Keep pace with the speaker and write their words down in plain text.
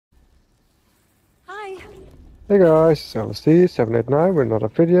Hey guys, it's Ellis789 with another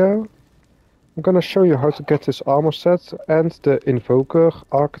video. I'm gonna show you how to get this armor set and the Invoker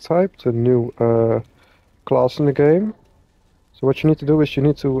archetype, the new class in the game. So what you need to do is you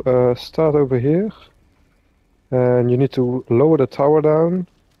need to start over here, and you need to lower the tower down,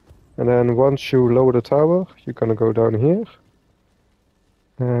 and then once you lower the tower, you're gonna go down here.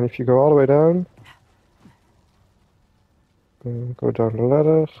 And if you go all the way down, go down the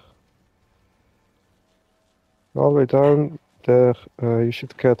ladder, all the way down there, you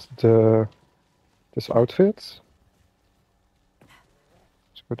should get this outfit.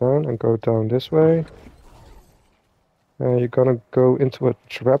 Let's go down and go down this way. And you're gonna go into a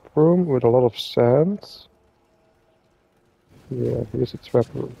trap room with a lot of sand. Yeah, here's a trap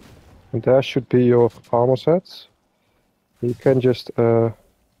room. And there should be your armor sets. You can just, there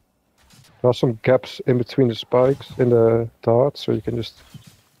are some gaps in between the spikes in the darts, so you can just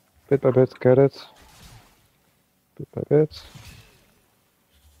bit by bit get it. Bit by bit.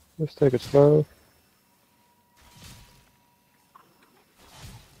 Just take it slow.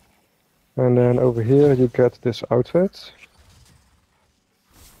 And then over here you get this outfit.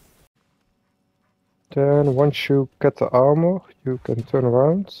 Then once you get the armor, you can turn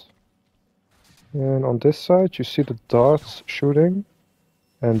around. And on this side you see the darts shooting.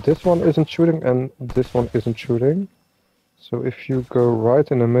 And this one isn't shooting and this one isn't shooting. So if you go right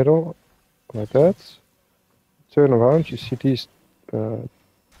in the middle, like that, turn around, you see these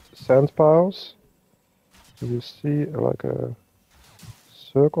sand piles. You see like a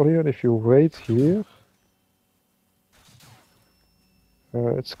circle here, and if you wait here,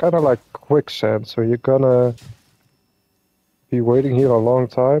 it's kind of like quicksand, so you're gonna be waiting here a long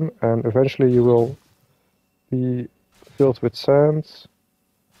time, and eventually you will be filled with sand,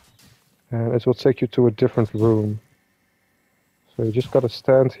 and it will take you to a different room. So you just gotta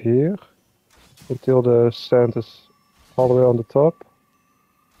stand here until the sand is all the way on the top,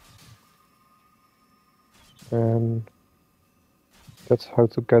 and that's how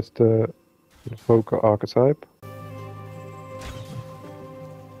to get the Invoker archetype.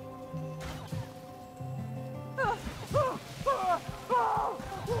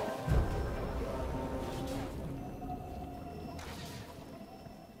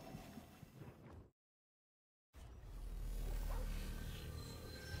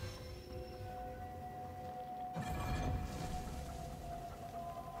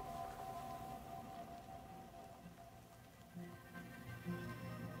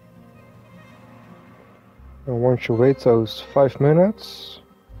 And once you wait those 5 minutes,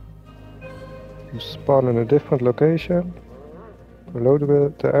 you spawn in a different location below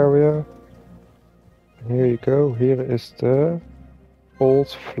the area. And here you go, here is the old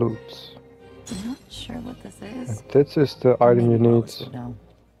flute. I'm not sure what this is. And this is the item you need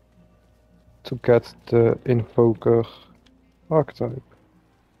to get the Invoker archetype.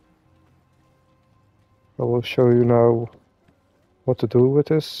 I will show you now what to do with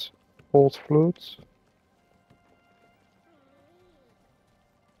this old flute.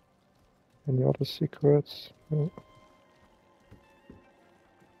 Any other secrets? No.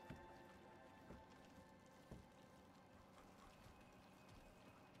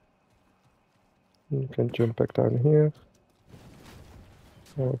 You can jump back down here.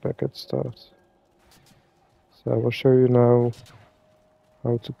 Now back at start. So I will show you now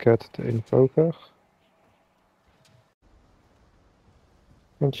how to get the Invoker.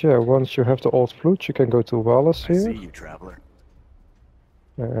 And yeah, once you have the old flute, you can go to Ellis here. I see you, traveler.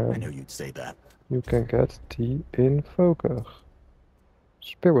 I knew you'd say that. You can get the Invoker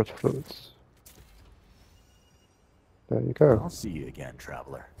spirit flute. There you go. I'll see you again,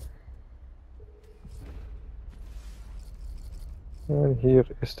 traveler. And here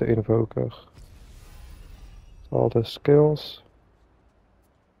is the Invoker. All the skills,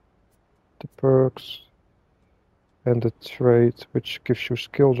 the perks, and the trait which gives you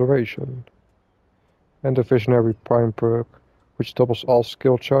skill duration. And the visionary prime perk, which doubles all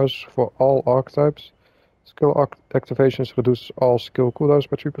skill charges for all archetypes. Skill activations reduces all skill cooldowns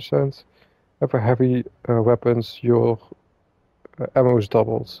by 3%. And for heavy weapons, your ammo is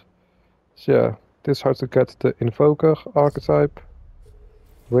doubled. So yeah, this is how to get the Invoker archetype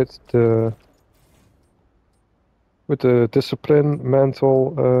with the discipline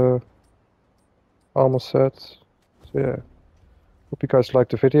mantle armor set. So yeah, hope you guys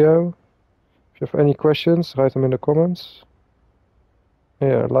liked the video. If you have any questions, write them in the comments.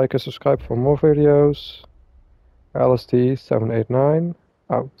 Yeah, like and subscribe for more videos. LSD789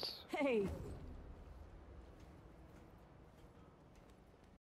 out. Hey.